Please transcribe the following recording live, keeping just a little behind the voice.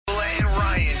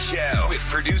Ryan Show with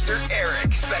producer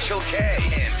Eric, Special K,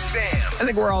 and Sam. I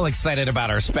think we're all excited about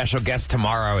our special guest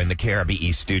tomorrow in the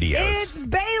KRBE studios. It's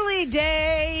Bailey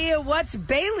Day. What's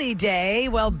Bailey Day?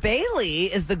 Well, Bailey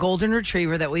is the golden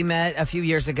retriever that we met a few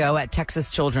years ago at Texas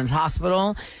Children's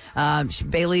Hospital.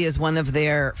 Bailey is one of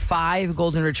their 5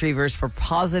 golden retrievers for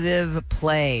Positive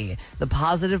Play. The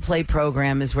Positive Play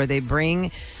program is where they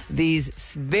bring these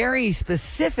very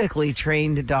specifically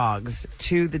trained dogs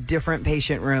to the different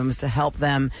patient rooms to help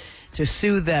them, to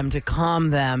soothe them, to calm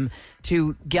them,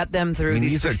 to get them through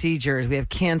these procedures. We have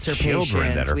cancer children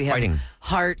patients. that are we fighting have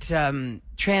heart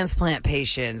transplant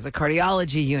patients, the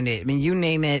cardiology unit. I mean, you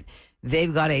name it.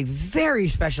 They've got a very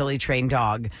specially trained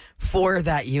dog for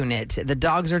that unit. The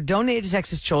dogs are donated to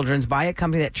Texas Children's by a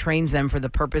company that trains them for the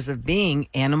purpose of being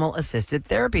animal-assisted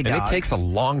therapy dogs. And it takes a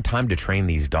long time to train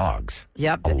these dogs.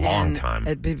 Yep. A long time.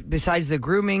 Besides the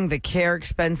grooming, the care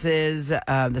expenses,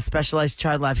 the specialized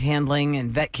child life handling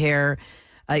and vet care,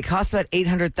 it costs about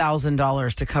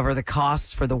 $800,000 to cover the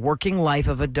costs for the working life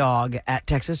of a dog at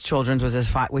Texas Children's, which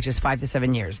is 5 to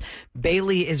 7 years.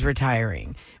 Bailey is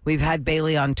retiring. We've had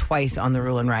Bailey on twice on the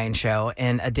Roula and Ryan show,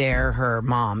 and Adair, her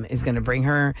mom, is going to bring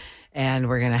her, and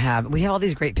we have all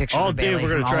these great pictures of Bailey. We're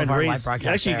going to try and raise.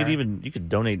 Actually, you could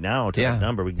donate now to that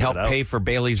number. We can help pay for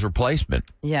Bailey's replacement.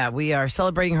 Yeah, we are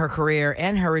celebrating her career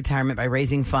and her retirement by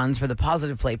raising funds for the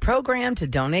Positive Play program. To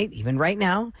donate, even right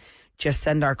now, just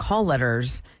send our call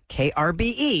letters,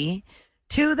 KRBE,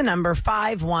 to the number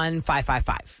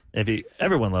 51555.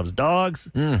 Everyone loves dogs.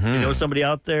 Mm-hmm. You know somebody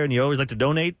out there and you always like to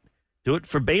donate, do it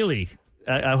for Bailey.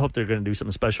 I hope they're going to do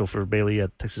something special for Bailey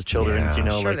at Texas Children's.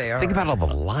 Yeah, sure they are. Think about all the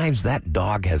lives that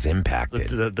dog has impacted.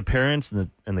 The parents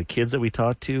and the kids that we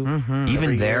talk to. Mm-hmm.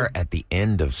 Even there at the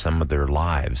end of some of their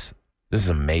lives. This is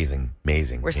amazing.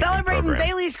 We're celebrating program.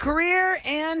 Bailey's career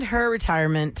and her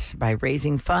retirement by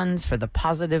raising funds for the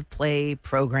Positive Play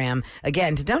program.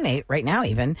 Again, to donate right now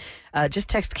even, just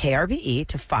text KRBE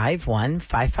to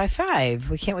 51555.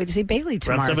 We can't wait to see Bailey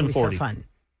tomorrow. Around 7:40. It's going to be so fun.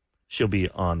 She'll be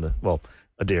on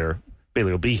Adair.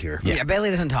 Bailey will be here. Yeah, Bailey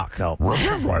doesn't talk. No.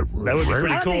 That would be pretty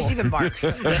I don't cool. think she even barks.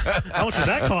 How much would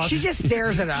that cost? She just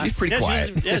stares at us. She's pretty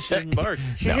quiet. She doesn't bark.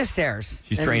 She just stares.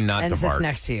 She's trained not to and sits bark.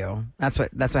 next to you. That's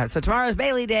what. So tomorrow's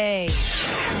Bailey Day.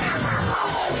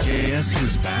 Guess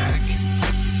who's back?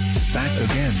 Back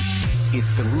again.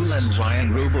 It's the Roula and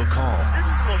Ryan Robo call. This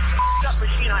is the most up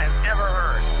machine I have ever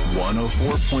heard.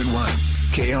 104.1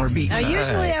 KRB. Now,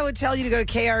 usually I would tell you to go to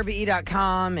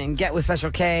krbe.com and get with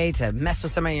Special K to mess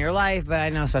with somebody in your life, but I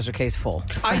know Special K is full.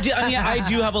 I do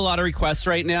have a lot of requests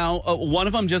right now. One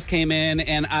of them just came in,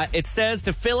 and it says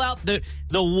to fill out the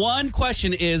one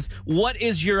question is, what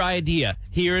is your idea?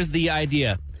 Here is the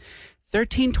idea.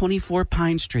 1324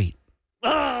 Pine Street.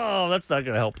 Oh, that's not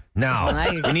going to help. No,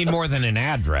 you need more than an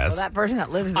address. Well, that person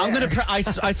that lives there. I'm going to,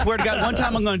 I swear to God, one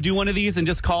time I'm going to do one of these and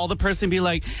just call the person and be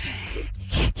like,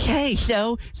 hey,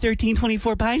 so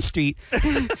 1324 Pine Street.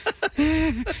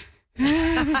 And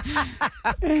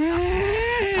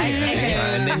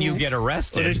then you get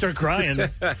arrested. So they start crying.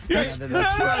 That's where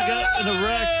I got in a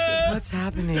wreck. What's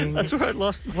happening? That's where I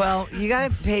lost. Well, you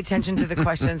got to pay attention to the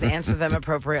questions, answer them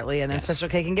appropriately, and then Special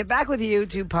K can get back with you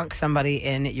to punk somebody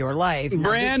in your life.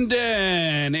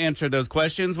 Brandon answered those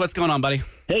questions. What's going on, buddy?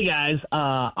 Hey, guys.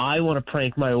 I want to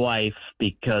prank my wife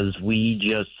because we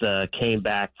just came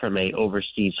back from a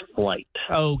overseas flight.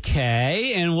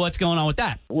 Okay, and what's going on with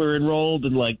that? We're enrolled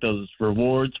in, like, those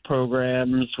rewards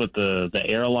programs with the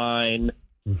airline,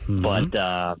 but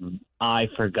I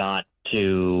forgot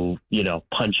to,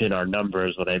 punch in our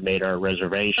numbers when I made our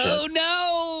reservation. Oh,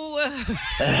 no!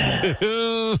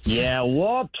 Yeah,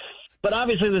 whoops. But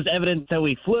obviously there's evidence that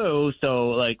we flew,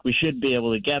 so, we should be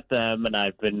able to get them. And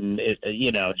I've been,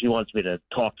 she wants me to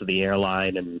talk to the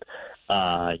airline and,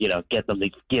 get them to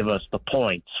give us the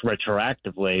points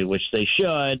retroactively, which they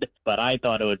should. But I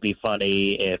thought it would be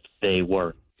funny if they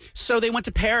weren't. So they went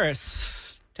to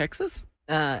Paris, Texas?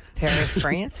 Paris,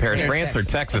 France? Paris, France, or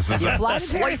Texas is a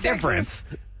slight difference.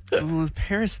 Well,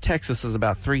 Paris, Texas is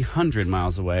about 300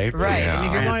 miles away. Right. Yeah. And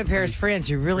if you're going to Paris, France,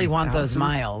 you really want those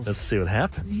miles. Let's see what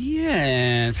happens.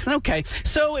 Yes. Okay.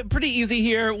 So pretty easy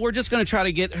here. We're just going to try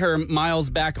to get her miles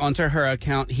back onto her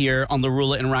account here on the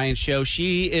Roula and Ryan show.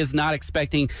 She is not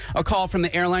expecting a call from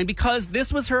the airline because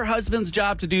this was her husband's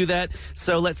job to do that.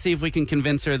 So let's see if we can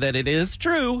convince her that it is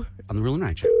true on the Roula and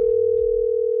Ryan show.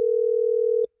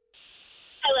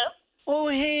 Oh,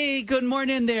 hey, good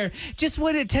morning there. Just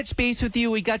wanted to touch base with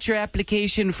you. We got your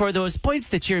application for those points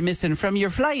that you're missing from your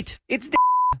flight. It's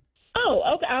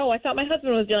Oh, okay. Oh, I thought my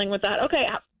husband was dealing with that. Okay.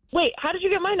 Wait, how did you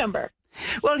get my number?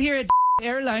 Well, here at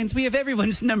Airlines, we have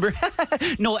everyone's number.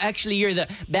 No, actually, you're the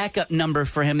backup number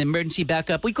for him, the emergency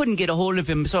backup. We couldn't get a hold of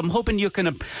him, so I'm hoping you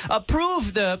can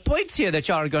approve the points here that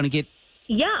y'all are going to get.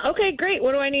 Yeah, okay, great.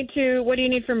 What do you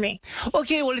need from me?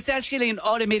 Okay, well, it's actually an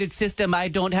automated system. I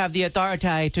don't have the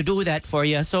authority to do that for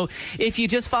you. So if you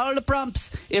just follow the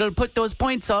prompts, it'll put those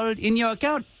points all in your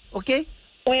account, okay?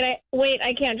 Wait,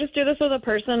 I can't just do this with a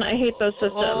person. I hate those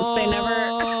systems. They never...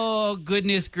 Oh,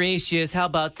 goodness gracious. How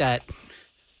about that?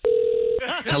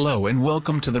 Hello and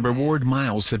welcome to the Reward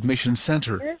Miles Admission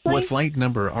Center. Seriously? What flight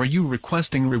number are you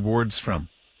requesting rewards from?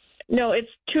 No, it's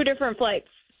 2 different flights.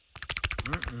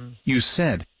 You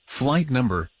said, flight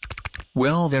number.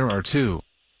 Well, there are 2.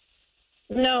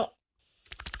 No.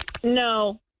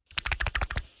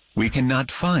 We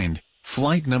cannot find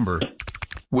flight number.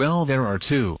 Well, there are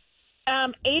 2.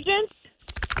 Agent?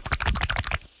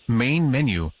 Main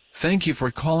menu. Thank you for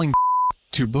calling.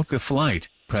 To book a flight,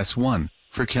 press 1.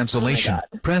 For cancellation,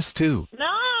 press 2.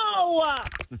 No!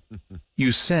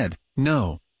 You said,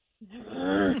 no.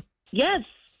 Yes.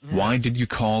 Why did you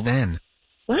call then?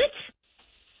 What?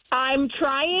 I'm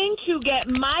trying to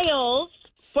get miles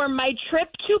for my trip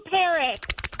to Paris.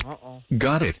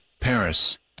 Got it,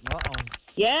 Paris.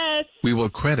 Yes. We will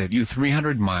credit you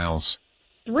 300 miles.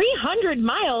 300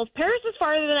 miles? Paris is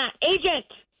farther than that. Agent!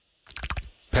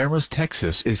 Paris,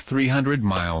 Texas is 300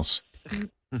 miles.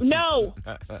 No.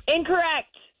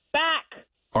 Incorrect. Back.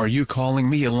 Are you calling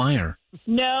me a liar?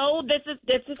 No, this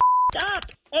is up.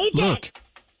 Agent!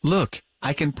 Look,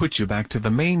 I can put you back to the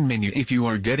main menu if you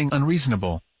are getting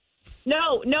unreasonable.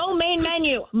 No main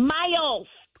menu. Miles.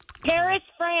 Paris,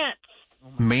 France.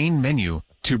 Main menu,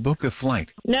 to book a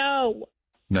flight. No.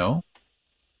 No?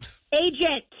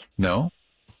 Agent. No?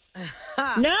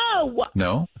 No.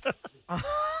 No?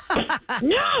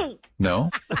 No. No?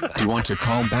 Do you want to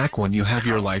call back when you have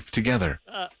your life together?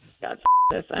 God,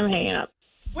 this. I'm hanging up.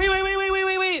 Wait.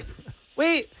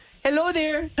 Hello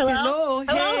there. Hello?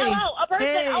 Hey. Hello. A person.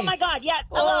 Hey. Oh, my God. Yes.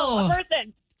 Hello. A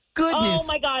person. Goodness. Oh,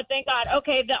 my God. Thank God.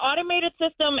 Okay. The automated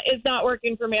system is not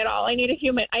working for me at all. I need a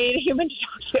human to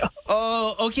talk to.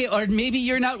 Oh, okay. Or maybe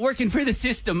you're not working for the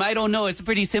system. I don't know. It's a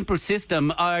pretty simple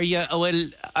system. Are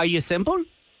you simple?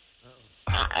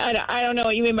 I don't know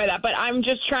what you mean by that, but I'm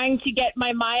just trying to get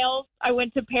my miles. I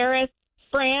went to Paris,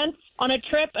 France on a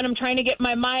trip, and I'm trying to get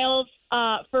my miles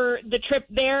for the trip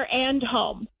there and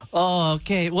home. Oh,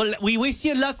 okay. Well, we wish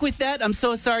you luck with that. I'm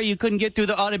so sorry you couldn't get through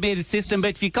the automated system,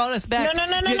 but if you call us back... No.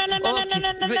 I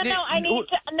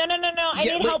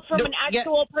need help from an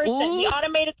actual person. The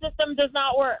automated system does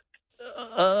not work.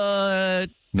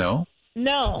 No?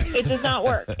 No, it does not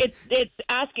work. It's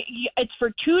asking. It's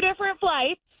for 2 different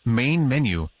flights. Main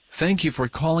menu. Thank you for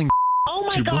calling. Oh my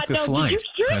to God! book a No, flight, did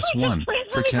you press seriously 1. just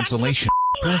transfer For me back to the cancellation,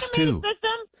 press 2.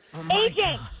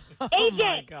 Agent.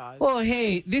 Agent. Oh,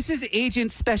 hey, this is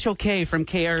Agent Special K from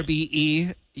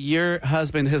KRBE. Your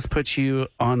husband has put you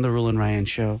on the Roula and Ryan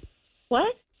show.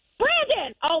 What?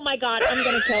 Brandon! Oh my God, I'm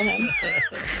gonna kill him.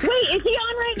 Wait, is he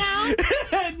on right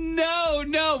now?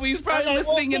 No, he's probably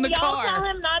listening in the y'all car. Tell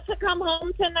him not to come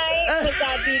home tonight because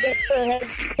that'd be good for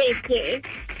his safety.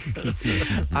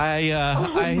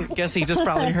 I guess he just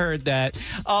probably heard that.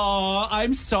 Oh,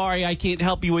 I'm sorry I can't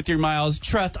help you with your miles.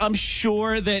 Trust, I'm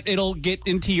sure that it'll get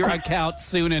into your account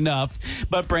soon enough.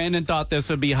 But Brandon thought this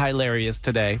would be hilarious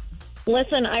today.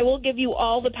 Listen, I will give you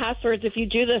all the passwords if you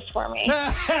do this for me.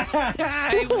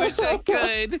 I wish I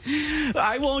could.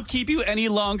 I won't keep you any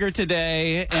longer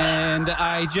today, and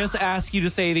I just ask you to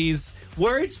say these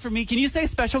words for me. Can you say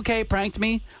Special K pranked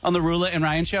me on the Roula and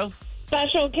Ryan show?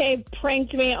 Special K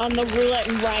pranked me on the Roulette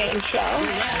and Ryan show.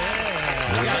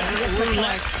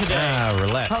 Roulette today.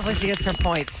 Roulette. Hopefully she gets her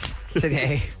points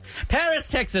today. Paris,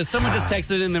 Texas. Someone just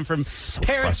texted in them from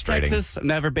Paris, frustrating. Texas. I've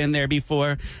never been there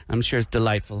before. I'm sure it's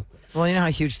delightful. Well, you know how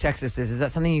huge Texas is. Is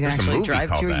that something you can There's a actually movie drive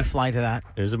called to, or you that. fly to that?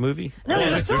 There's a movie. No,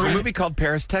 there's There's a movie called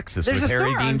Paris, Texas There's with a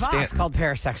Harry store on Dean Voss Stanton. called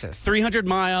Paris, Texas. 300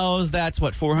 miles. That's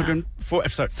what, 4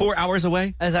 hours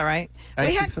away? Is that right? I We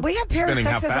think had so. we had Paris,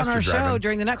 Depending how Texas on fast our you're show driving.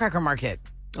 during the Nutcracker Market.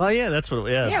 Oh, yeah, that's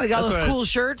what, yeah. Yeah, we got That's those what cool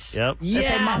shirts. Yep. That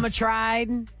say Mama tried.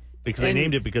 Because they And-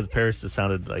 named it because Paris just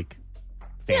sounded like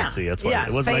fancy. That's why. Yeah,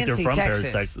 It wasn't like they're fancy from Texas.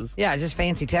 Paris, Texas. Yeah, just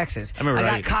fancy Texas. I remember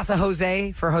got I- Casa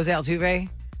Jose for Jose Altuve.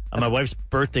 On my wife's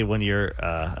birthday one year,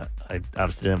 I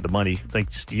obviously didn't have the money.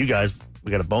 Thanks to you guys, we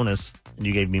got a bonus, and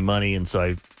you gave me money, and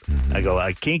so I go,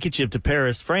 I can't get you to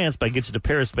Paris, France, but I get you to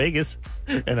Paris, Vegas,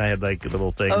 and I had like a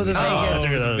little thing. Oh, the Vegas.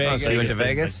 Oh, so you went to thing,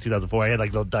 Vegas? like 2004. I had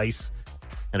like little dice,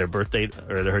 and her birthday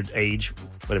or her age,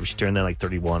 whatever she turned, then like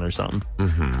 31 or something.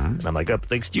 Mm-hmm. And I'm like, oh,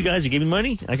 thanks to you guys, you gave me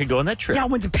money. I could go on that trip. Y'all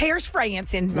went to Paris,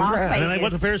 France in Las And Vegas. then I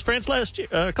went to Paris, France last year,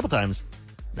 a couple times.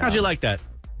 How'd you like that?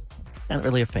 Not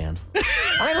really a fan.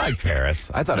 I like Paris.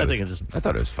 I thought it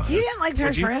was fun. You didn't like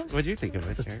Paris, France? What'd you think of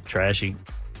it? Just trashy.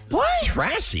 What?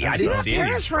 Trashy. I didn't see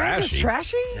Paris, France was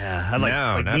trashy? Yeah, I like,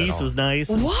 No, like not at Nice all. was nice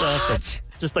and What? stuff.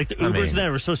 But just like the Ubers and that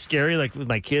were so scary, like with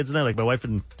my kids and that, like my wife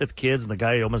and the kids, and the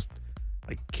guy almost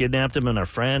like kidnapped him and our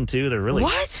friend too. They're really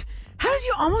What? How did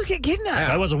you almost get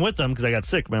kidnapped? I wasn't with them because I got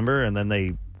sick, remember? And then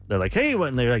they're like, hey, what?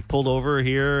 And they like pulled over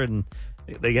here and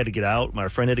they had to get out. My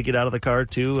friend had to get out of the car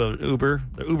too. Uber.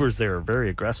 The Ubers there are very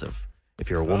aggressive if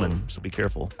you're a woman, so be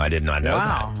careful. I did not know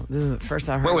Wow. that. This is the first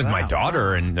I heard Went with of my that.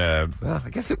 daughter, and well, I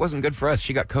guess it wasn't good for us.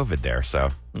 She got COVID there, so.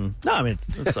 No, I mean,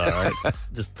 it's all right.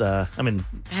 Just, I mean,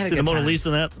 had a see the good Mona time.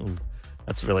 Lisa and that? Ooh,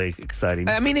 that's really exciting.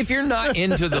 I mean, if you're not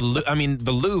into the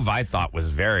Louvre, I thought was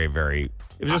very, very.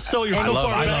 It was just so you're I so love-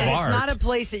 far I away. love And it's art. not a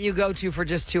place that you go to for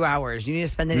just 2 hours. You need to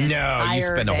spend an No, you entire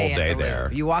spend a whole at day the Louvre.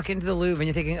 there. You walk into the Louvre and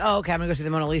you're thinking, oh, okay, I'm going to go see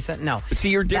the Mona Lisa. No. See,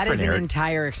 you're different, That is an Eric.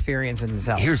 entire experience in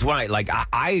itself. Here's why. Like,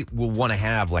 I will want to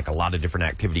have like a lot of different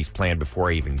activities planned before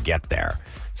I even get there.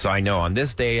 So I know on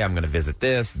this day I'm going to visit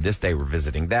this. This day we're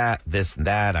visiting that, this and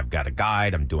that. I've got a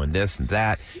guide. I'm doing this and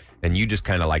that. And you just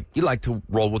kind of like to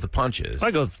roll with the punches. I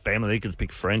go with family. They can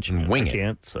speak French and Wing I it.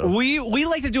 can't. So We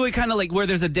like to do it kind of like where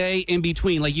there's a day in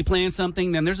between. Like you plan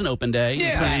something, then there's an open day. You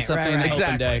Yeah, plan right, something, right, an right. open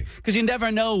Exactly. day. Because you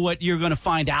never know what you're going to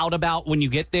find out about when you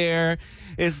get there.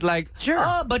 It's like, Sure.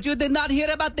 oh, but you did not hear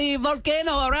about the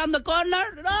volcano around the corner?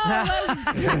 Oh,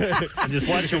 well. and just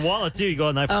watch your wallet too. You go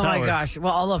on the Eiffel Oh Tower. my gosh!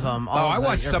 Well, all of them. Oh, I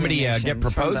watched somebody get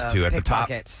proposed to at the top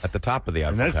of the Eiffel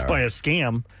And that's Tower. probably a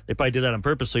scam. They probably did that on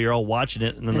purpose, so you're all watching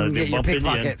it, and then And they get your bump into you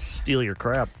and pickpockets. steal your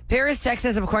crap. Paris,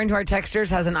 Texas, according to our texters,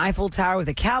 has an Eiffel Tower with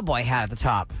a cowboy hat at the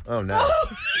top. Oh no!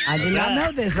 I did not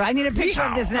know this, but I need a picture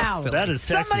of this now. That is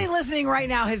Somebody Texas. listening right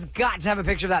now has got to have a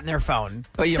picture of that in their phone.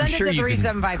 Well, yeah, I'm Send sure it to you can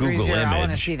 37530. I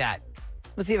want to Google see that.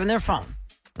 Let's see it on their phone.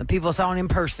 The people saw it in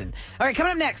person. All right,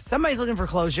 coming up next, somebody's looking for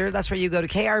closure. That's where you go to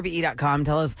krbe.com.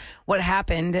 Tell us what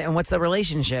happened and what's the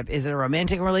relationship. Is it a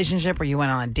romantic relationship where you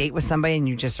went on a date with somebody and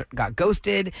you just got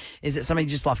ghosted? Is it somebody you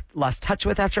just lost touch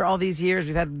with after all these years?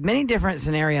 We've had many different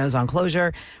scenarios on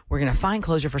closure. We're going to find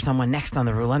closure for someone next on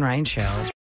the Roula and Ryan Show.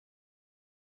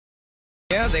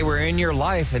 Yeah, they were in your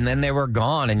life and then they were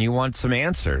gone, and you want some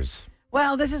answers.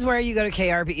 Well, this is where you go to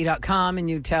krbe.com and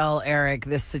you tell Eric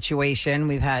this situation.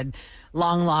 We've had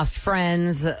long lost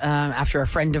friends after a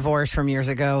friend divorced from years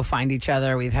ago find each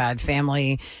other. We've had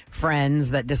family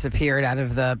friends that disappeared out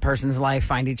of the person's life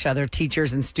find each other.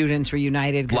 Teachers and students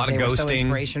reunited because Lot of they were so ghosting.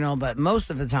 inspirational. But most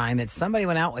of the time, it's somebody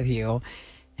went out with you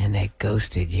and they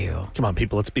ghosted you. Come on,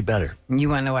 people, let's be better. And you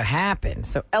want to know what happened.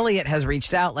 So Elliot has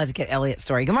reached out. Let's get Elliot's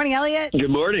story. Good morning, Elliot. Good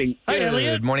morning. Hi,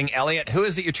 Elliot. Good morning, Elliot. Who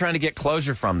is it you're trying to get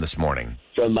closure from this morning?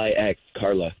 From my ex,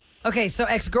 Carla. Okay, so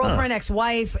ex-girlfriend,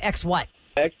 ex-wife, ex-what?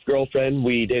 Ex-girlfriend.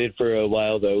 We dated for a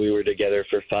while, though. We were together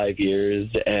for 5 years,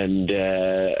 and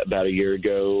about a year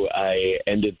ago, I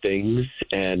ended things,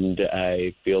 and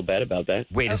I feel bad about that.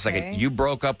 Wait a Okay. second. You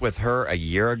broke up with her a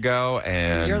year ago,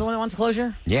 and You're the one that wants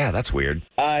closure? yeah, that's weird.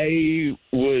 I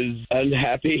was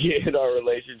unhappy in our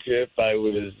relationship. I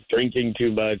was drinking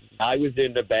too much. I was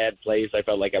in a bad place. I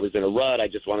felt like I was in a rut. I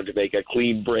just wanted to make a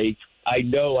clean break. I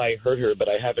know I hurt her, but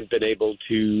I haven't been able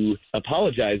to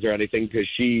apologize or anything because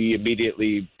she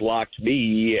immediately blocked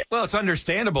me. Well, it's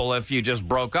understandable if you just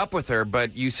broke up with her,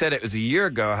 but you said it was a year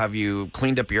ago. Have you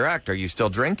cleaned up your act? Are you still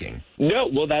drinking? No,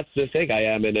 well, that's the thing. I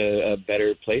am in a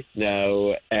better place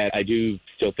now, and I do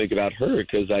still think about her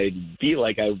because I feel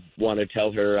like I want to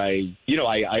tell her I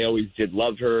always did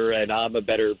love her, and I'm a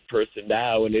better person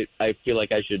now, and I feel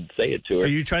like I should say it to her. Are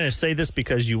you trying to say this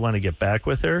because you want to get back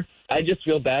with her? I just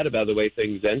feel bad about the way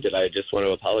things ended. I just want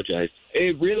to apologize.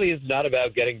 It really is not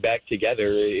about getting back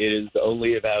together. It is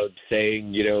only about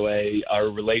saying, our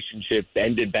relationship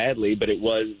ended badly, but it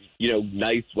was,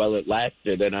 nice while it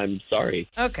lasted, and I'm sorry.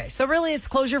 Okay, so really it's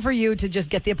closure for you to just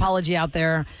get the apology out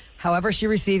there. However she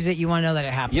receives it, you want to know that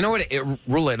it happened. You know what,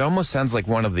 Roula, it almost sounds like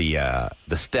one of the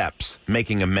steps,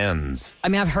 making amends. I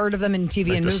mean, I've heard of them in TV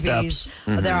Like and the movies.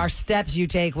 steps. There are steps you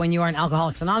take when you are in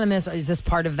Alcoholics Anonymous. Is this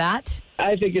part of that?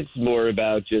 I think it's more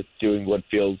about just doing what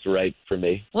feels right for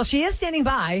me. Well, she is standing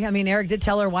by. I mean, Eric did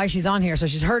tell her why she's on here, so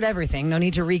she's heard everything. No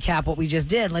need to recap what we just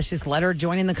did. Let's just let her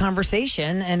join in the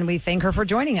conversation, and we thank her for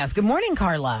joining us. Good morning,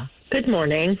 Carla. Good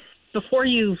morning. Before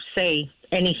you say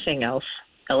anything else,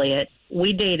 Elliot,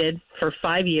 we dated for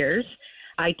 5 years.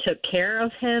 I took care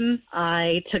of him.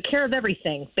 I took care of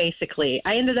everything, basically.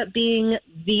 I ended up being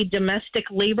the domestic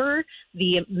labor,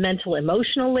 the mental,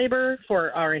 emotional labor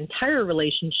for our entire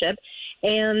relationship.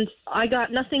 And I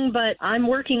got nothing but, I'm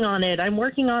working on it. I'm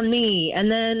working on me. And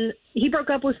then he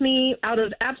broke up with me out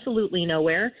of absolutely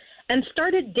nowhere and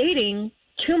started dating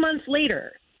 2 months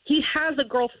later. He has a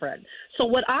girlfriend. So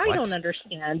what I don't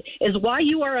understand is why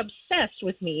you are obsessed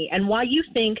with me and why you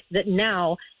think that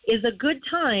now is a good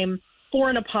time for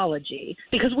an apology,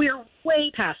 because we are way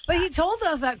past that. But he told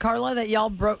us that, Carla,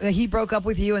 that he broke up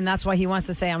with you, and that's why he wants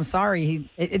to say, I'm sorry.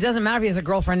 It doesn't matter if he has a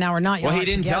girlfriend now or not. Well, he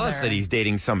didn't tell us that he's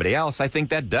dating somebody else. I think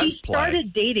that does play. He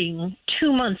started dating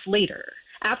 2 months later.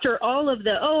 After all of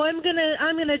the, I'm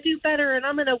gonna do better and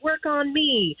I'm gonna work on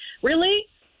me. Really?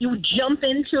 You jump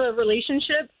into a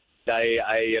relationship?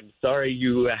 I am sorry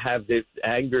you have this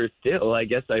anger still. I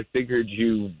guess I figured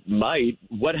you might.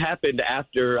 What happened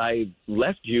after I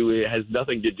left you, it has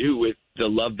nothing to do with the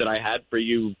love that I had for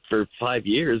you for 5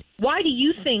 years. Why do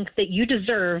you think that you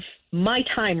deserve my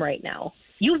time right now?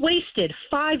 You wasted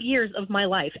 5 years of my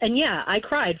life. And yeah, I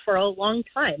cried for a long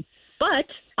time. But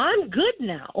I'm good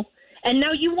now. And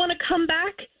now you want to come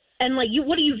back and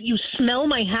you smell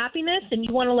my happiness and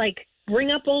you want to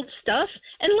bring up old stuff?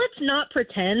 And let's not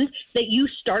pretend that you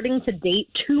starting to date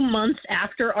 2 months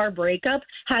after our breakup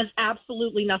has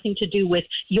absolutely nothing to do with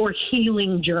your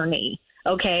healing journey,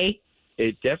 okay?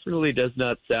 It definitely does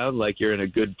not sound like you're in a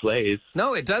good place.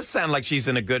 No, it does sound like she's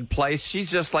in a good place.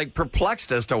 She's just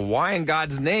perplexed as to why in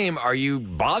God's name are you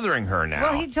bothering her now?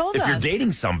 Well, he told us. If you're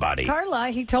dating somebody. Carla,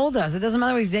 he told us. It doesn't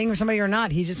matter if he's dating somebody or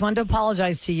not. He just wanted to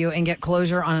apologize to you and get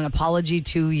closure on an apology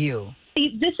to you.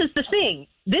 See, this is the thing.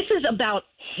 This is about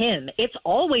him. It's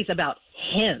always about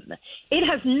him. It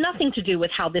has nothing to do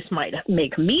with how this might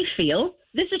make me feel.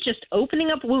 This is just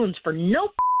opening up wounds for no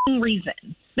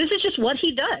reason. This is just what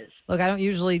he does. Look, I don't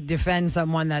usually defend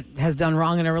someone that has done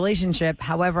wrong in a relationship.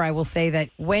 However, I will say that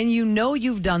when you know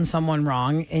you've done someone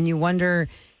wrong and you wonder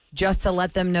just to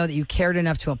let them know that you cared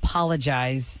enough to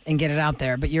apologize and get it out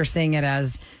there, but you're seeing it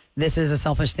as this is a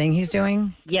selfish thing he's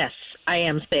doing? Yes, I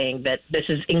am saying that this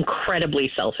is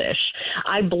incredibly selfish.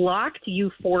 I blocked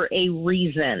you for a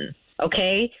reason,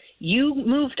 okay? You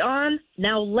moved on.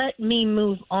 Now let me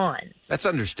move on. That's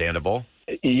understandable.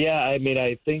 Yeah, I mean,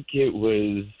 I think it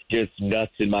was just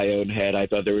nuts in my own head. I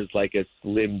thought there was a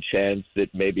slim chance that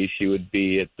maybe she would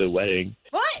be at the wedding.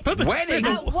 What? Wedding?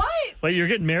 What? Wait, you're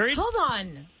getting married? Hold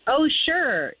on. Oh,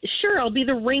 sure. Sure, I'll be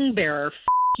the ring bearer.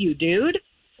 You, dude.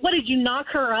 What, did you knock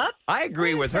her up? I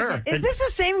agree with her. Is this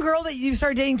the same girl that you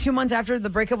started dating 2 months after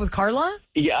the breakup with Carla?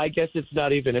 Yeah, I guess it's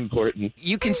not even important.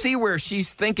 You can see where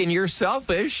she's thinking you're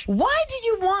selfish. Why do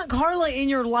you want Carla in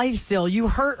your life still? You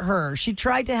hurt her. She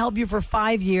tried to help you for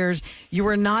 5 years. You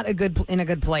were not in a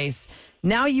good place.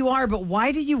 Now you are, but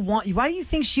why do you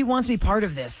think she wants to be part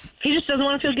of this? He just doesn't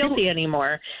want to feel guilty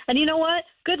anymore. And you know what?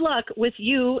 Good luck with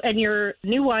you and your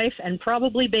new wife and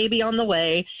probably baby on the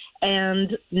way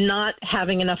and not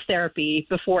having enough therapy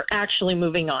before actually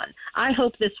moving on. I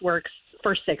hope this works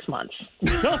for 6 months.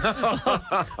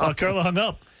 Oh, Carla hung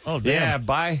up. Oh, damn. Yeah,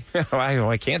 bye.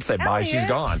 I can't say bye. She's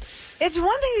gone. It's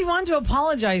one thing if you want to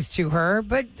apologize to her,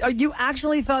 but you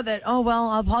actually thought that, I'll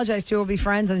apologize to her, we'll be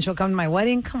friends, and she'll come to my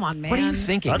wedding? Come on, man. What are you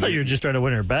thinking? I thought you were just trying to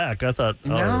win her back. I thought,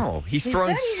 no, he's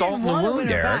throwing salt in the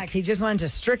wound, Eric. Back. He just wanted to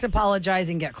strict apologize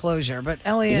and get closure. But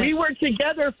Elliot, we were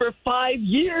together for 5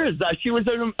 years. She was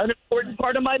an important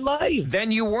part of my life.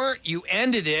 Then you weren't. You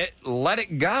ended it. Let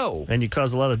it go. And you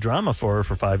caused a lot of drama for her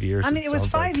for 5 years. I mean, it was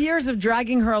 5 years of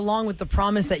dragging her along with the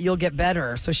promise that you'll get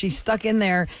better. So she stuck in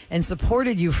there and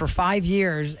supported you for 5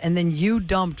 years, and then you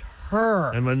dumped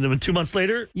her. And then 2 months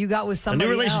later, you got with somebody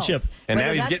a new relationship. else. And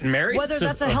now he's getting married? Whether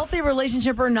that's a healthy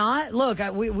relationship or not, look,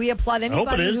 we applaud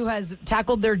anybody who has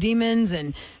tackled their demons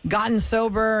and gotten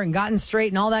sober and gotten straight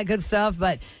and all that good stuff,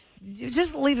 but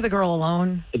just leave the girl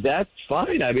alone. That's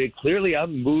fine. I mean, clearly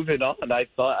I'm moving on.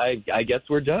 I guess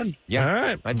we're done. Yeah, all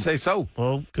right. I'd say so.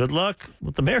 Well, good luck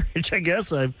with the marriage, I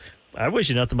guess. I wish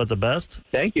you nothing but the best.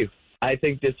 Thank you. I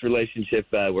think this relationship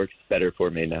works better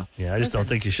for me now. Yeah, I just don't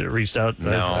think you should have reached out.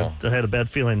 No. I had a bad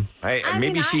feeling.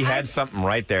 Maybe she had something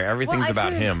right there. Everything's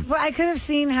about him. Well, I could have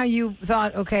seen how you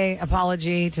thought, okay,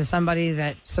 apology to somebody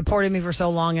that supported me for so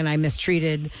long and I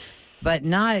mistreated, but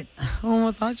not,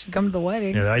 I thought she'd come to the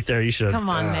wedding. Yeah, right there, you should have. Come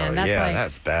on, man.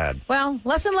 That's bad. Well,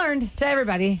 lesson learned to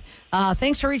everybody.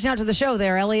 Thanks for reaching out to the show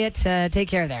there, Elliot. Take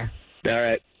care there. All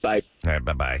right. Bye. All right,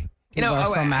 bye-bye. People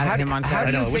are so mad at him on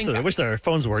text. I wish their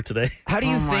phones worked today. How do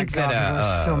you think that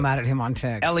we're so mad at him on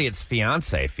text? Elliot's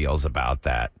fiance feels about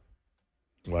that?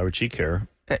 Why would she care?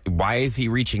 Why is he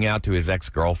reaching out to his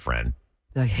ex-girlfriend?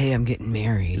 Like, hey, I'm getting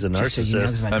married. He's a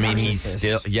narcissist. So he's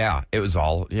still,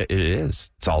 it is.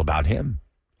 It's all about him.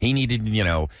 He needed,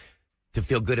 to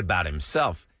feel good about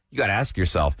himself. You got to ask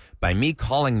yourself, by me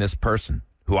calling this person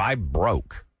who I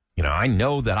broke, I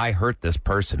know that I hurt this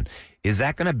person. Is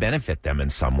that going to benefit them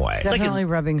in some way? Definitely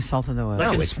rubbing salt in the wound. Like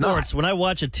No, in it's sports, not. when I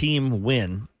watch a team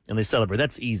win and they celebrate,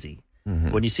 that's easy.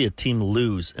 when you see a team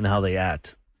lose and how they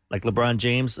act. Like LeBron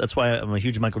James, that's why I'm a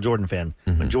huge Michael Jordan fan.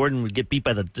 When Jordan would get beat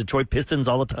by the Detroit Pistons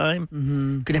all the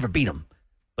time, could never beat them.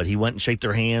 But he went and shook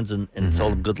their hands and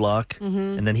told them good luck.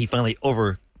 And then he finally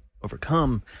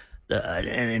overcome,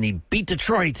 and he beat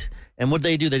Detroit. And what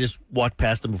they do, they just walked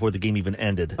past him before the game even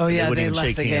ended. Oh, yeah, they they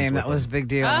left the game. That was a big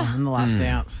deal in the last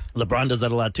dance. LeBron does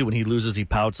that a lot, too. When he loses, he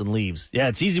pouts and leaves. Yeah,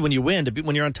 it's easy when you win.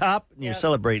 When you're on top and you're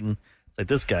celebrating, it's like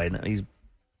this guy. He's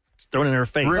thrown in her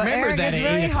face. Remember Eric, that it's at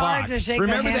very 8 hard o'clock. to shake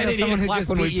Remember the hand that of at someone 8 who o'clock just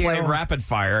when we beat played you. Rapid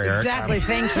Fire, Eric. Exactly,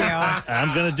 thank you.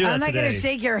 I'm going to do that I'm not today. going to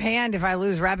shake your hand if I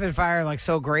lose rapid fire like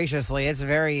so graciously. It's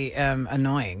very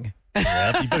annoying.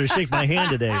 Yeah, you better shake my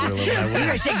hand today, Roula. You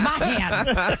gotta shake my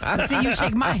hand. Let's see you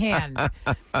shake my hand. A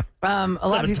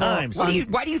lot of people. Times.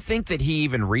 Why do you think that he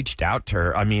even reached out to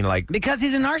her? I mean, like, Because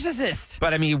he's a narcissist.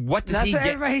 but I mean, what does That's he what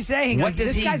get? everybody's saying. What Like, does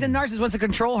this he? guy's a narcissist, wants to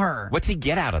control her. What's he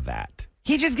get out of that?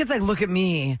 He just gets like, look at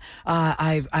me.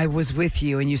 I was with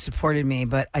you and you supported me,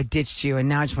 but I ditched you, and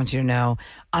now I just want you to know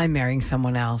I'm marrying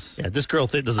someone else. Yeah, this girl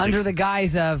doesn't. Under the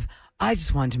guise of, I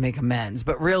just wanted to make amends,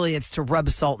 but really it's to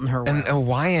rub salt in her wound. And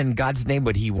why in God's name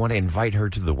would he want to invite her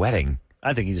to the wedding?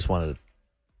 I think he just wanted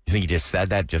You think he just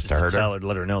said that just to hurt tell her? her,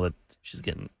 let her know that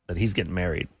he's getting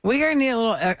married. We're going to need a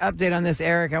little update on this,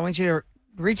 Eric. I want you to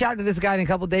reach out to this guy in a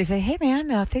couple of days. Say, hey,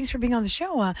 man, thanks for being on the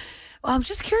show. Well, I'm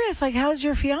just curious, like, how does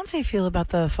your fiance feel about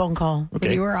the phone call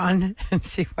that you were on? And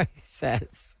see what he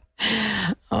says.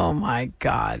 Oh, my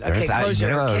God. Okay, closure.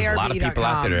 There's a lot of people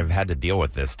out there that have had to deal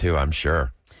with this, too, I'm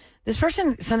sure. This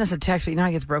person sent us a text, but you know how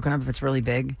it gets broken up if it's really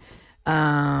big?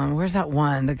 Where's that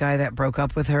one? The guy that broke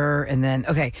up with her. And then,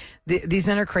 okay, these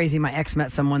men are crazy. My ex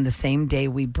met someone the same day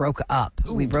we broke up.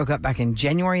 Ooh. We broke up back in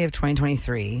January of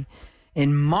 2023.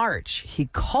 In March, he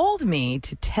called me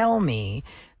to tell me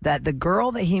that the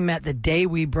girl that he met the day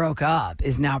we broke up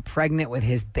is now pregnant with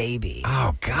his baby.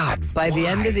 Oh, God. By the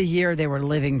end of the year, they were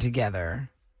living together.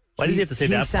 Why did you have to say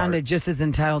that He part? sounded just as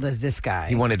entitled as this guy.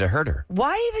 He wanted to hurt her.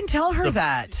 Why even tell her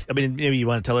that? I mean, maybe you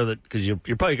want to tell her that because you're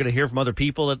probably going to hear from other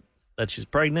people that she's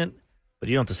pregnant, but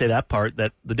you don't have to say that part.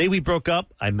 That the day we broke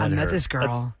up, I met this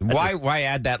girl. Why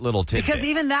add that little tidbit? Because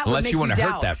even that would unless make you want to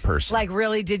doubt. hurt that person. Like,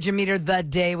 really, did you meet her the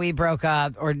day we broke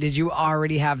up, or did you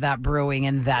already have that brewing,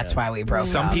 and that's why we broke up?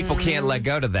 Some people can't let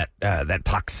go to that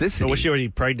toxicity. But was she already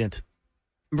pregnant?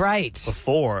 Right.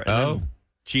 Before. And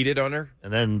cheated on her?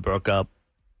 And then broke up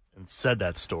and said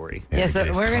that story. Yes, we're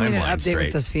going to need an update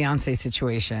with this fiance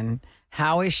situation.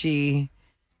 How is she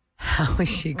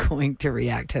going to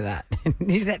react to that?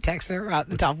 Use that text her about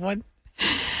the top one.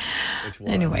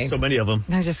 Anyway, so many of them.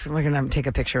 We're going to take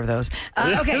a picture of those.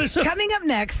 Okay, coming up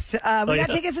next, we got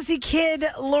tickets to see Kid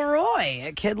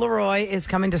Leroy. Kid Leroy is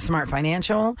coming to Smart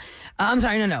Financial. I'm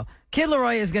sorry, no. Kid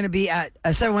Leroy is going to be at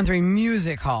a 713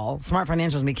 Music Hall. Smart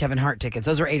Financial is going to be Kevin Hart tickets.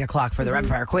 Those are 8 o'clock for the Rapid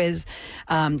Fire quiz.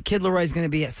 Kid Leroy is going to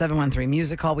be at 713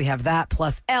 Music Hall. We have that.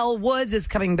 Plus, Elle Woods is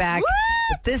coming back. Woo!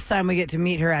 But this time we get to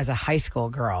meet her as a high school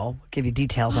girl. We'll give you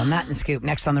details on that and Scoop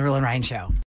next on the Roula and Ryan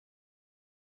Show.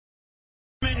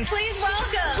 Please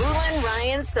welcome Roula and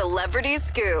Ryan's Celebrity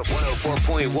Scoop.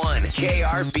 104.1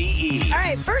 KRBE. All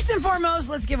right, first and foremost,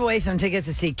 let's give away some tickets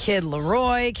to see Kid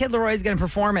Leroy. Kid Leroy is going to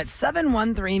perform at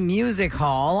 713 Music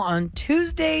Hall on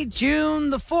Tuesday, June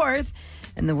the 4th.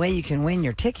 And the way you can win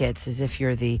your tickets is if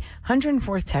you're the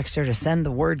 104th texter to send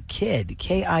the word KID,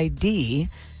 K-I-D,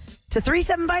 to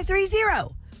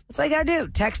 37530. That's all you got to do.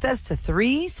 Text us to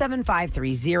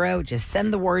 37530. Just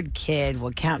send the word KID.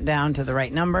 We'll count down to the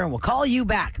right number. We'll call you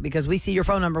back because we see your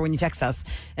phone number when you text us.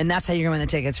 And that's how you're going to win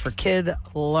the tickets for Kid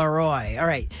Leroy. All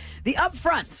right. The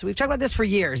upfronts. We've talked about this for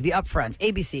years. The upfronts.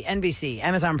 ABC, NBC,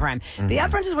 Amazon Prime. Mm-hmm. The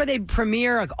upfronts is where they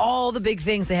premiere like all the big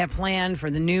things they have planned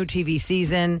for the new TV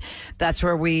season. That's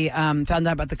where we found out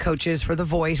about the coaches for The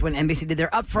Voice. When NBC did their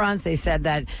upfronts, they said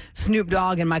that Snoop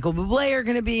Dogg and Michael Bublé are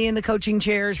going to be in the coaching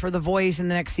chairs for The Voice in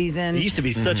the next season. It used to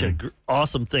be such a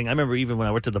awesome thing. I remember even when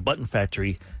I worked at the Button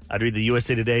Factory, I'd read the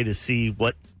USA Today to see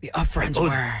what the upfronts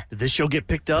were. Did this show get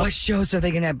picked up? What shows are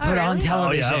they going to put on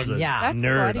television? Oh, yeah, I was a That's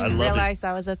nerd. I didn't realize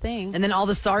that was a thing. And then all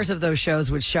the stars of those shows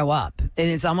would show up. And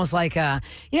it's almost like, you know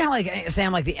how like,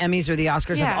 Sam, like the Emmys or the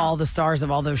Oscars have all the stars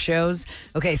of all those shows?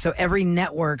 Okay, so every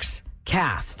network's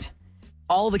cast,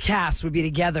 all the cast would be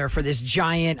together for this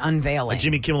giant unveiling. Like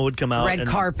Jimmy Kimmel would come out. Red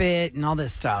carpet and all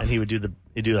this stuff. And he would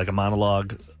do like a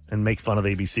monologue and make fun of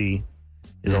ABC.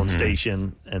 His own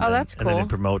station, and that's cool. And then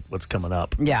promote what's coming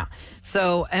up. Yeah.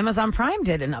 So Amazon Prime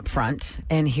did an upfront,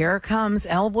 and here comes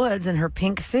Elle Woods in her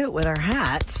pink suit with her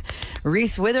hat.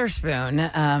 Reese Witherspoon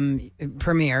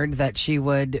premiered that she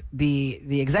would be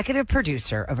the executive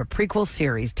producer of a prequel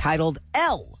series titled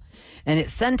Elle, and it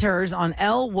centers on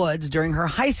Elle Woods during her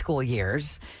high school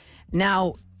years.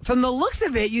 Now, from the looks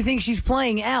of it, you think she's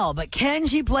playing Elle, but can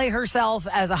she play herself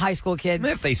as a high school kid?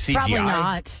 If they CGI. Probably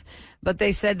not. But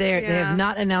they said they have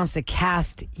not announced a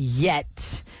cast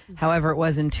yet. However, it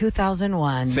was in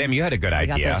 2001. Sam, you had a good I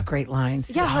idea. got those great lines.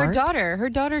 Yeah, her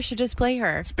daughter should just play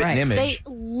her. Spit an image. They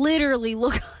literally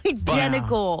look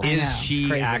identical. Is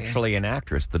she actually an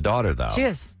actress? The daughter, though. She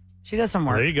is. She does some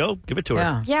work. There you go. Give it to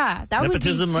her. Yeah, that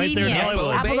Nepotism would be right there in genius.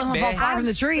 Hollywood. Apple doesn't fall far from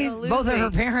the tree. Both of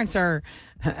her parents are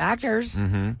actors.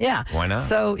 Mm-hmm. Yeah. Why not?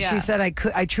 So she said,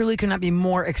 I truly could not be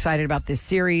more excited about this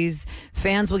series.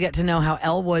 Fans will get to know how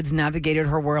Elle Woods navigated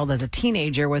her world as a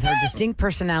teenager with her distinct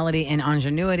personality and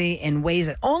ingenuity in ways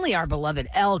that only our beloved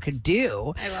Elle could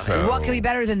do. I love it. What could be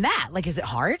better than that? Like, is it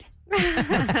hard?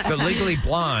 So Legally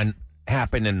Blonde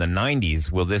happened in the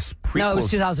 90s. Will this prequel? No, it was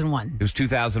 2001. It was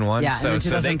 2001? Yeah, so, and then so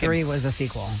they 2003 can was a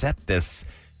sequel. set this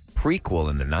prequel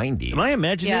in the 90s. Am I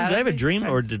imagining? Yeah, did I have a that'd be dream, fun.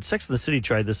 or did Sex and the City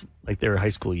try this like their high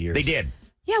school years? They did.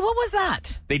 Yeah, what was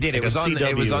that? They did. Like It was a on.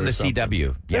 It was CW on the or something.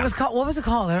 CW. Yeah. It was called. What was it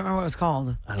called? I don't remember what it was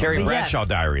called. Carrie But Bradshaw yes.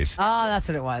 Diaries. Oh, that's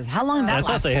what it was. How long did that I thought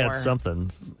last they for? had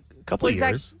something. A couple Was of that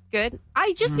years. good?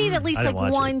 I just need at least I didn't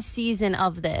like watch one season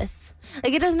of this.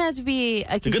 Like, it doesn't have to be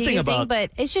a The good thing continued thing, about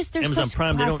but it's just there's Amazon such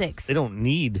Prime, classics. they don't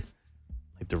need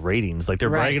like the ratings. Like they're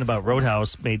Right. bragging about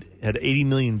Roadhouse had 80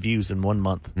 million views in 1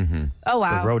 month. Mm-hmm. Oh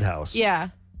wow, The Roadhouse. Yeah,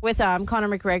 with Conor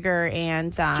McGregor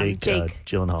and Jake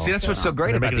Gyllenhaal. See, that's what's so great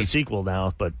They're about making a these. sequel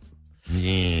now, but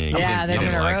Yeah, they're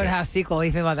doing a Roadhouse sequel. What do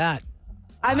you think about that?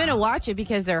 I'm gonna watch it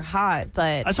because they're hot.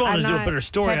 But I just wanted I'm to do a not better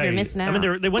story. heavy missing out. I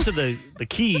mean, they went to the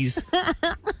Keys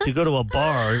to go to a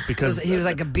bar because He was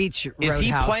like a beach. Is he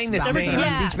roadhouse playing the bouncer. same?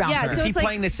 Beach bouncer. Is he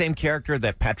playing the same character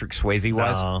that Patrick Swayze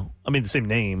was? No. I mean, the same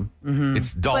name.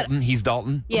 It's Dalton. He's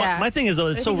Dalton. My thing is, though,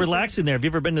 it's I so think it's relaxing there. Have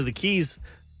you ever been to the Keys?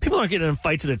 People aren't getting in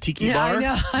fights at a tiki Yeah,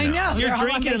 bar. I know. You're They're all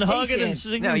on drinking and hugging and vacation.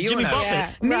 singing No, you Jimmy and I-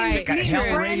 Buffett. Yeah, right. Got Meet your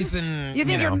friends. Hellraisin, You think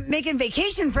you know. you're making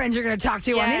vacation friends you're going to talk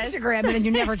to Yes. on Instagram, and then you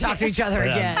never talk to each other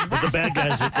Yeah, again. but the bad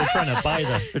guys, they're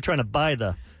trying to buy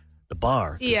the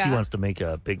bar because Yeah. he wants to make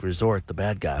a big resort. The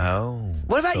bad guy. Oh.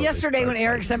 What about So they yesterday start when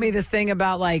Eric fighting. sent me this thing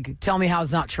about, like, tell me how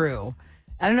it's not true?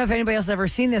 I don't know if anybody else has ever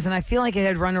seen this, and I feel like it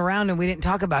had run around and we didn't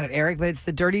talk about it, Eric, but it's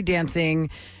the Dirty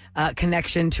Dancing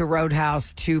connection to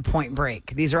Roadhouse to Point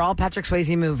Break. These are all Patrick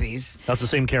Swayze movies. That's the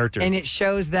same character. And it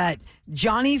shows that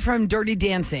Johnny from Dirty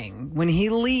Dancing, when he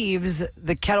leaves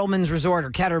the Kettleman's Resort or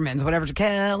Ketterman's, whatever,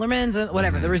 Kellerman's,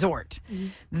 whatever, the resort,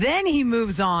 then he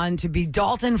moves on to be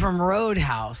Dalton from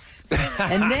Roadhouse.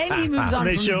 And then he moves on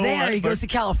They from show there. He what- goes to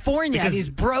California. because- He's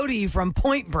Brody from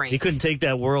Point Break. he couldn't take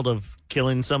that world of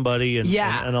killing somebody and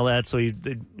Yeah. and all that. So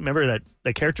remember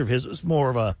that character of his was more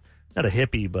of a not a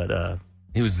hippie, but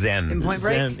He was Zen. In Point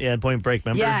Break? Zen, yeah, in Point Break.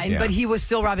 Remember? Yeah, but he was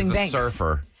still robbing He's a banks.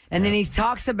 surfer. And then he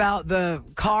talks about the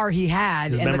car he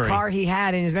had, His and the memory. car he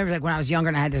had in his memory, like when I was younger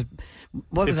and I had this,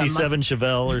 what was that? 57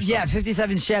 Chevelle or something. Yeah,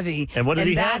 57 Chevy. And what did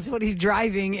he that's have? what he's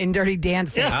driving in Dirty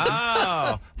Dancing.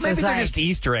 Oh. So Maybe it's they're like- just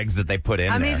Easter eggs that they put in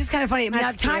I mean, there. it's just kind of funny.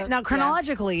 That's cute. Now,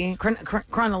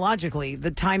 chronologically,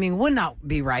 the timing would not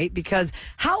be right because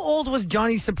how old was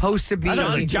Johnny supposed to be I don't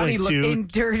know, like Johnny 22. in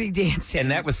Dirty Dancing?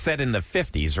 And that was set in the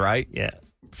 50s, right? Yeah.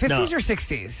 50s No. or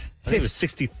 60s? I think it was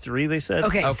 63, they said.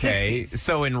 Okay, Okay. 60s.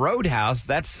 So in Roadhouse,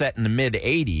 that's set in the mid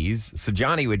 80s. So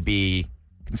Johnny would be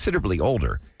considerably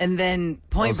older. And then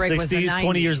Point Break was the 90s.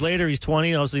 20 years later, he's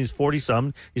 20. Also, he's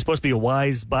 40-something. He's supposed to be a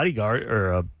wise bodyguard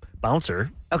or a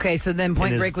bouncer. Okay, so then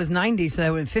Point his- Break was 90, so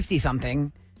that would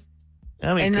 50-something.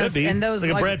 I mean, And it could those, be. and those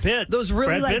like a Brad Pitt. Those really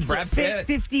Brad like Pitt's- Brad Pitt.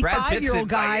 55-year-old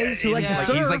guys who like to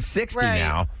surf. He's like 60 Right.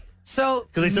 now. So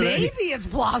 'Cause they said that maybe it's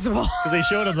plausible. Because they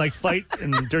showed him like fight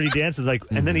in Dirty Dancing, like,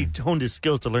 and then he honed his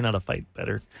skills to learn how to fight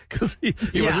better. Because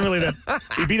he wasn't really that.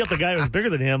 He beat up the guy who was bigger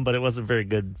than him, but it wasn't very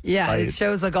good. Yeah, fight. it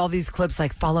shows like all these clips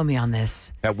like, follow me on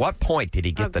this. At what point did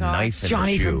he get the God. knife in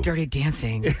Johnny the shoe? from Dirty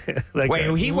Dancing. Like,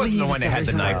 Wait, he wasn't the leaves one that the had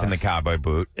the knife in the cowboy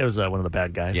boot. it was one of the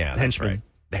bad guys. Yeah, that's henchman. right.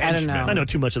 The I don't henchman. know. I know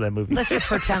too much of that movie. Let's just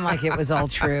pretend like it was all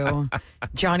true.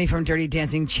 Johnny from Dirty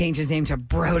Dancing changed his name to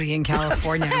Brody in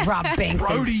California and Rob Banks.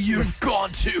 Brody, and you've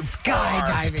gone too far.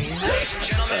 skydiving. Ladies and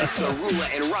gentlemen, it's the Roula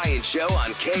and Ryan Show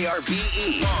on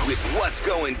KRBE with what's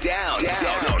going down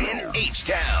in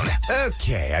H-Town.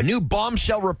 Okay, a new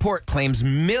bombshell report claims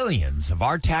millions of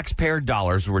our taxpayer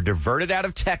dollars were diverted out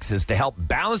of Texas to help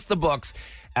balance the books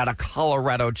at a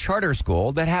Colorado charter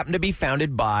school that happened to be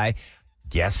founded by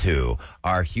Guess who?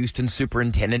 Our Houston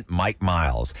superintendent, Mike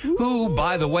Miles, who,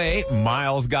 by the way,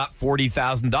 Miles got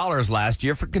 $40,000 last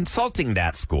year for consulting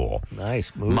that school.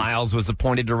 Nice move. Miles was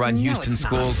appointed to run Houston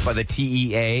schools by the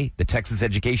TEA, the Texas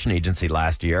Education Agency,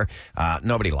 last year.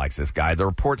 Nobody likes this guy. The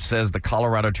report says the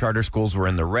Colorado charter schools were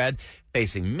in the red,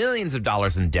 facing millions of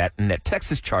dollars in debt, and that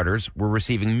Texas charters were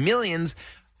receiving millions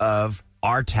of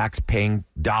our tax-paying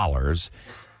dollars,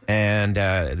 and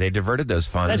they diverted those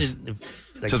funds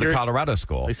to the Colorado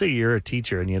school. They say you're a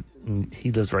teacher, and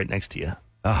he lives right next to you.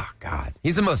 Oh, God.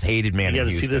 He's the most hated man in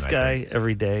Houston. You got to see this guy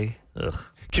every day. Ugh.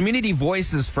 Community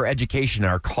Voices for Education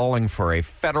are calling for a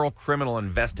federal criminal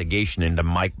investigation into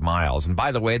Mike Miles. And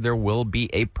by the way, there will be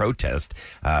a protest.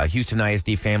 Houston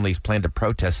ISD families plan to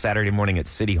protest Saturday morning at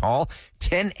City Hall,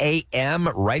 10 a.m.,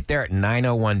 right there at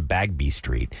 901 Bagby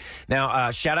Street.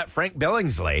 Now, shout out Frank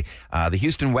Billingsley, the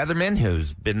Houston weatherman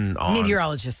who's been on...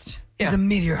 Meteorologist. He's a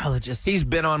meteorologist. He's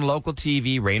been on local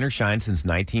TV, rain or shine, since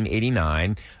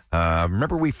 1989.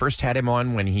 Remember we first had him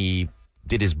on when he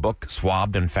did his book,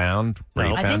 Swabbed and Found?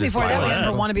 I think before that, we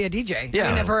never want to be a DJ. Yeah.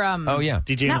 We never,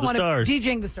 DJing the stars.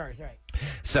 DJing the stars, right.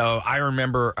 So I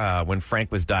remember when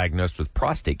Frank was diagnosed with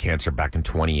prostate cancer back in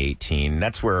 2018.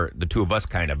 That's where the two of us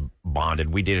kind of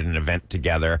bonded. We did an event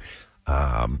together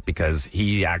because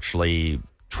he actually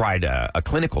tried a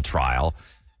clinical trial,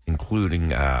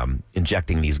 including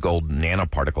injecting these gold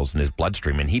nanoparticles in his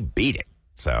bloodstream, and he beat it.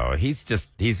 So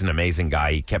he's an amazing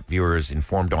guy. He kept viewers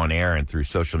informed on air and through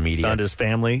social media. Found his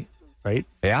family, right?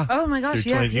 Yeah. Oh, my gosh,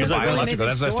 yes. He's biological.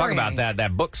 That's what I was talking about,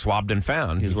 that book, Swabbed and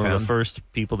Found. He's one of the first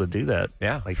people to do that.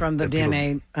 Yeah. From the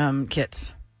DNA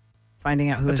kits, finding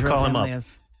out who his real family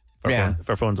is. If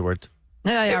our phones worked.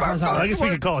 I guess we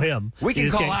could call him. We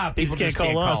can call out. People just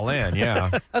can't call in.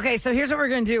 Yeah. Okay, so here's what we're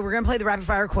going to do. We're going to play the rapid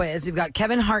fire quiz. We've got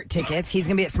Kevin Hart tickets. He's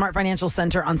going to be at Smart Financial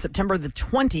Center on September the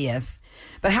 20th.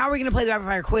 But how are we going to play the rapid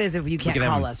fire quiz if you can't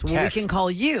call us? Well, we can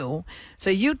call you. So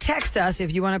you text us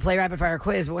if you want to play rapid fire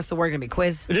quiz. But what's the word going to be?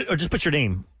 Quiz? Or just put your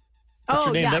name.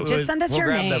 Just send us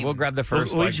your name. We'll grab the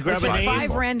first. We'll grab a name.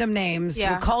 5 random names.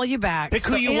 Yeah. We'll call you back. Pick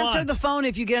who you answer want. the phone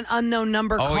if you get an unknown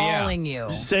number calling you.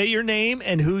 Say your name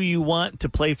and who you want to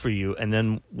play for you, and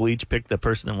then we'll each pick the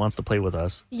person that wants to play with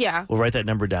us. Yeah. We'll write that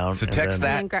number down. So text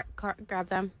that. And then grab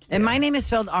them. And my name is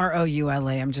spelled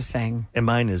Roula. I'm just saying. And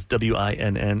mine is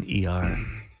WINNER.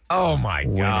 Oh, my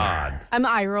God. I'm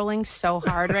eye rolling so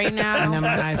hard right now. I know,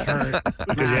 my eyes hurt.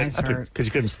 Because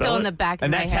you couldn't spell Still it. in the back of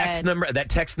And my head. that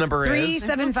text number is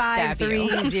 37530.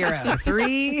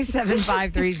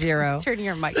 37530. Turn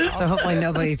your mic off. So hopefully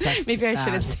nobody texts. Maybe I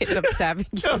shouldn't say that I'm stabbing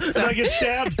you. Did I get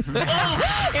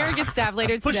stabbed? Aaron gets stabbed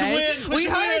later Push today. him in, push We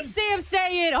him heard in. Sam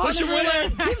say it on Push the him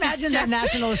in. Can you imagine that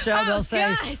national show? They'll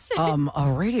say,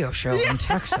 a radio show in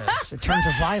Texas. It turned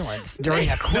to violence during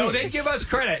a quiz. No, they give us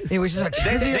credit. It was just a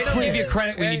trivia They don't quiz. give you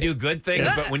credit when you do good things,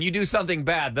 but when you do something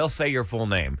bad, they'll say your full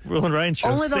name. Roula and Ryan show.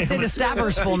 Only they'll say the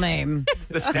stabber's full name.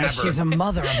 The stabber. She's a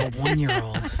mother of a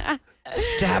 1-year-old.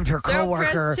 Stabbed her Don't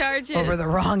coworker press charges. over the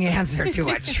wrong answer to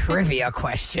a trivia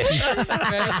question.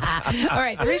 All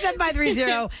right,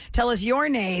 37530. Tell us your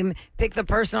name. Pick the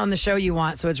person on the show you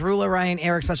want. So it's Roula, Ryan,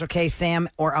 Eric, Special K, Sam,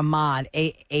 or Ahmad.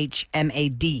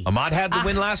 AHMAD. Ahmad had the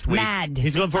win last week. Mad.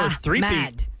 He's going for a 3-peat.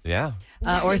 Mad. Yeah.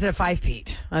 Or is it a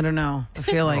 5-peat? I don't know. I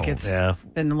feel like it's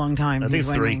been a long time. I think he's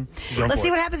it's winning. 3. Let's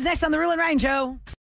see what happens next on the Roula and Ryan Show.